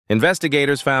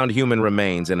Investigators found human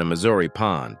remains in a Missouri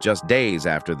pond just days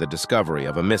after the discovery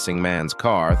of a missing man's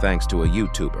car thanks to a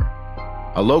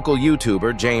YouTuber. A local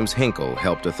YouTuber, James Hinkle,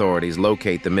 helped authorities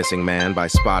locate the missing man by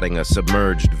spotting a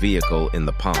submerged vehicle in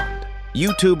the pond.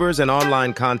 YouTubers and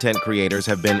online content creators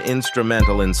have been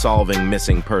instrumental in solving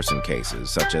missing person cases,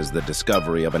 such as the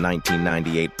discovery of a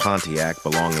 1998 Pontiac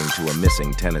belonging to a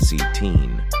missing Tennessee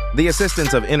teen. The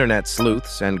assistance of internet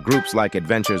sleuths and groups like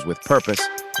Adventures with Purpose,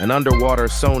 an underwater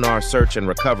sonar search and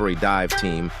recovery dive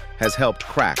team, has helped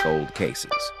crack old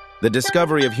cases. The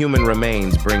discovery of human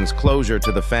remains brings closure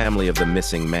to the family of the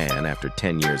missing man after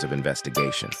 10 years of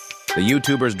investigation. The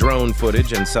YouTuber's drone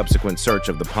footage and subsequent search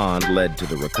of the pond led to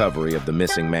the recovery of the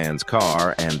missing man's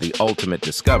car and the ultimate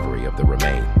discovery of the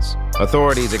remains.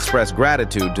 Authorities express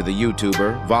gratitude to the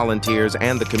YouTuber, volunteers,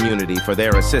 and the community for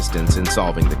their assistance in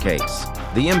solving the case.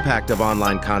 The impact of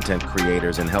online content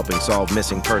creators in helping solve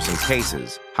missing person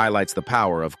cases highlights the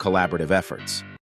power of collaborative efforts.